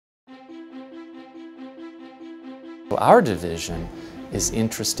Our division is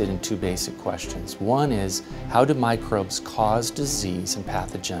interested in two basic questions. One is, how do microbes cause disease and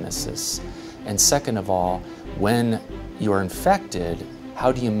pathogenesis? And second of all, when you're infected,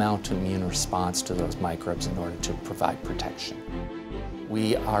 how do you mount an immune response to those microbes in order to provide protection?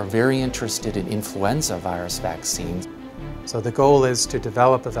 We are very interested in influenza virus vaccines. So the goal is to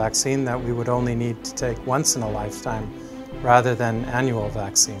develop a vaccine that we would only need to take once in a lifetime rather than annual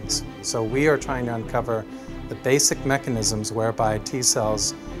vaccines. So we are trying to uncover the basic mechanisms whereby T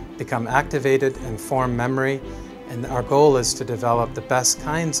cells become activated and form memory, and our goal is to develop the best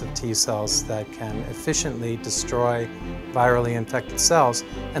kinds of T cells that can efficiently destroy virally infected cells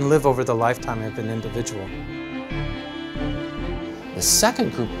and live over the lifetime of an individual. The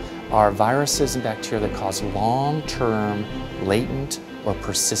second group are viruses and bacteria that cause long-term, latent, or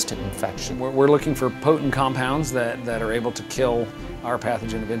persistent infection. We're looking for potent compounds that are able to kill our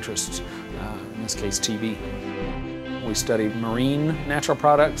pathogen of interest, in this case TB. We study marine natural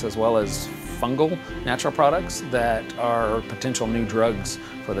products as well as fungal natural products that are potential new drugs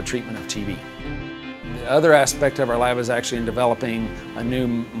for the treatment of TB. The other aspect of our lab is actually in developing a new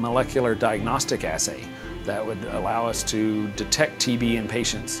molecular diagnostic assay that would allow us to detect TB in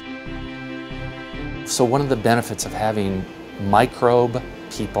patients. So one of the benefits of having microbe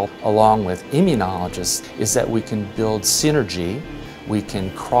people along with immunologists is that we can build synergy, we can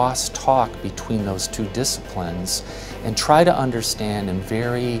cross-talk between those two disciplines and try to understand in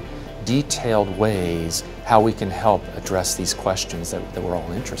very detailed ways how we can help address these questions that we're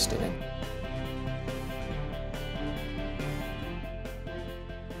all interested in.